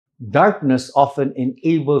Darkness often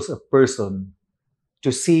enables a person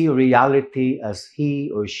to see reality as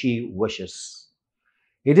he or she wishes.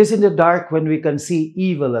 It is in the dark when we can see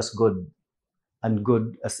evil as good and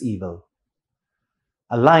good as evil.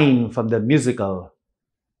 A line from the musical,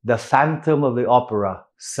 The Phantom of the Opera,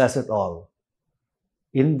 says it all.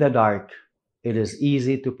 In the dark, it is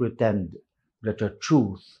easy to pretend that the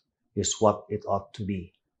truth is what it ought to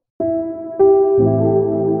be.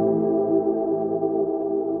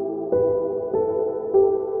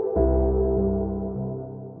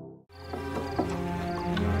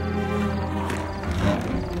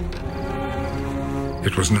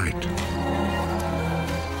 It was night.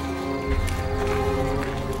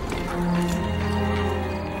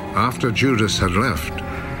 After Judas had left,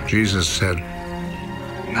 Jesus said,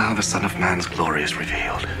 "Now the Son of Man's glory is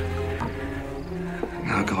revealed.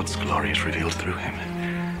 Now God's glory is revealed through him.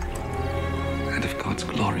 And if God's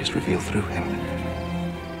glory is revealed through him,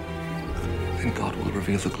 then God will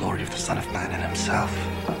reveal the glory of the Son of Man in himself.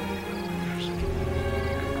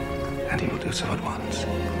 And he will do so at once."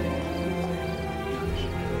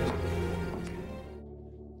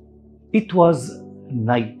 It was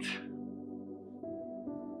night.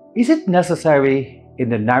 Is it necessary in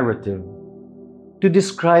the narrative to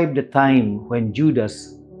describe the time when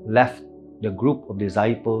Judas left the group of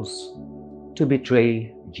disciples to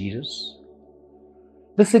betray Jesus?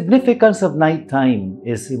 The significance of nighttime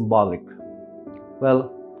is symbolic.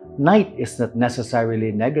 Well, night is not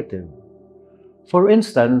necessarily negative. For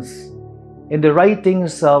instance, in the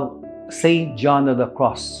writings of St. John of the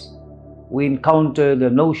Cross, we encounter the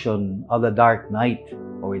notion of the dark night,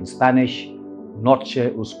 or in Spanish, Noche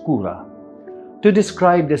Oscura, to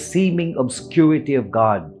describe the seeming obscurity of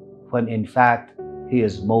God when in fact He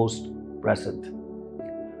is most present.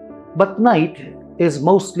 But night is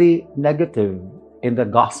mostly negative in the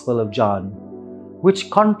Gospel of John, which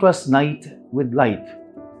contrasts night with light,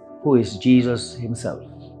 who is Jesus Himself.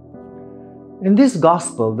 In this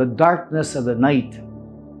Gospel, the darkness of the night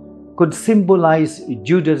could symbolize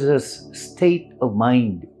Judas's state of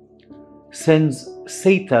mind, since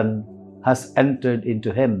Satan has entered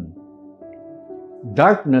into him.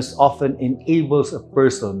 Darkness often enables a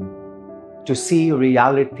person to see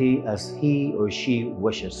reality as he or she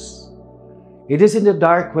wishes. It is in the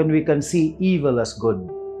dark when we can see evil as good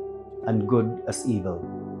and good as evil.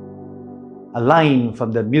 A line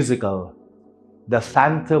from the musical, The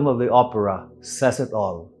Phantom of the Opera, says it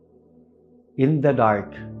all. In the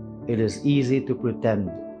dark, it is easy to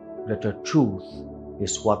pretend that the truth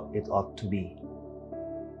is what it ought to be.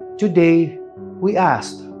 Today, we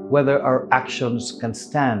asked whether our actions can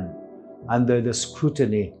stand under the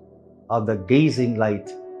scrutiny of the gazing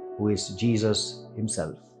light, who is Jesus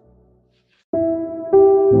Himself.